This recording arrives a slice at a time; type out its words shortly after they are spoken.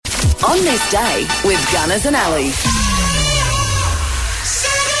On This Day with Gunners and Ali.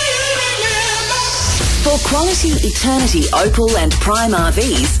 For quality Eternity Opal and Prime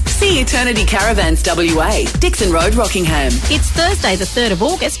RVs, see Eternity Caravans WA, Dixon Road, Rockingham. It's Thursday, the 3rd of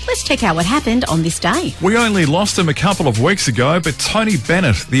August. Let's check out what happened on this day. We only lost him a couple of weeks ago, but Tony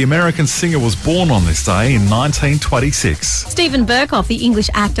Bennett, the American singer, was born on this day in 1926. Stephen Burkoff, the English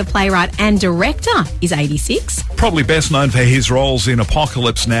actor, playwright and director, is 86. Probably best known for his roles in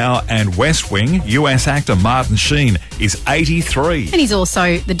Apocalypse Now and West Wing, US actor Martin Sheen is 83. And he's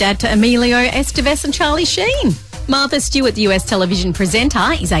also the dad to Emilio Estevez and Charlie Sheen. Martha Stewart, the US television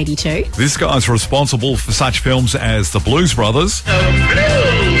presenter, is 82. This guy's responsible for such films as The Blues Brothers,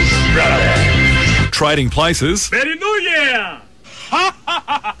 Trading Places, Merry New Year!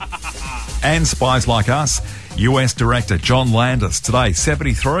 and Spies Like Us. US director John Landis, today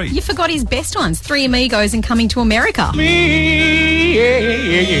 73. You forgot his best ones, Three Amigos and Coming to America. Me,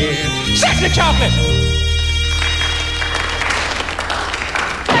 yeah. Sexy chocolate!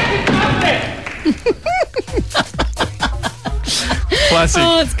 Classic.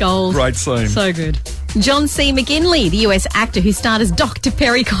 Oh, it's gold. Great scene. So good. John C. McGinley, the US actor who starred as Dr.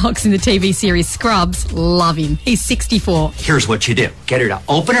 Perry Cox in the TV series Scrubs. Love him. He's 64. Here's what you do. Get her to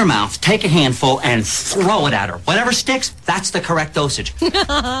open her mouth, take a handful, and throw it at her. Whatever sticks, that's the correct dosage.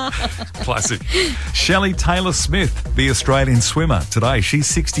 Classic. Shelley Taylor-Smith, the Australian swimmer, today she's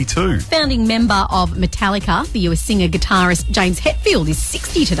 62. Founding member of Metallica, the US singer-guitarist James Hetfield is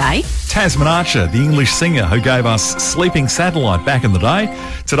 60 today. Tasman Archer, the English singer who gave us Sleeping Satellite back in the day.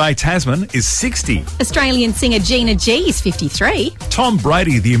 Today Tasman is 60. Australian singer Gina G is 53. Tom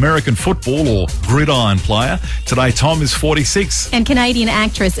Brady, the American football or gridiron player. Today Tom is 46. And Canadian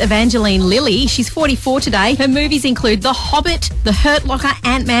actress Evangeline Lilly, she's 44 today. Her movies include The Hobbit, The Hurt Locker,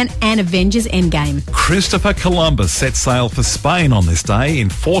 Ant-Man and Avengers Endgame. Christopher Columbus set sail for Spain on this day in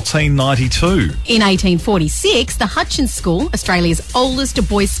 1492. In 1846, the Hutchins School, Australia's oldest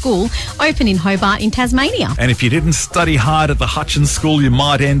boys' school, opened in Hobart in Tasmania. And if you didn't study hard at the Hutchins School, you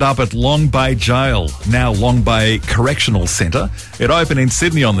might end up at Long Bay Jail, now Long Bay Correctional Centre. It opened in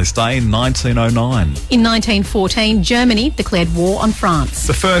Sydney on this day in 1909. In 1914, Germany declared war on France.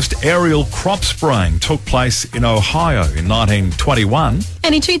 The first aerial crop spraying took place in Ohio in 1921.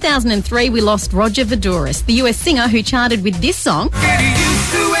 And in 2003, we lost Roger Voudouris, the US singer who charted with this song. Get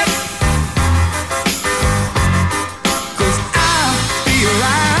used to it. 'Cause I'll be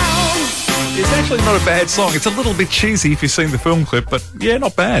around. It's actually not a bad song. It's a little bit cheesy if you've seen the film clip, but yeah,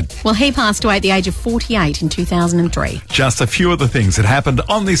 not bad. Well, he passed away at the age of 48 in 2003. Just a few of the things that happened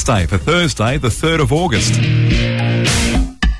on this day for Thursday, the 3rd of August.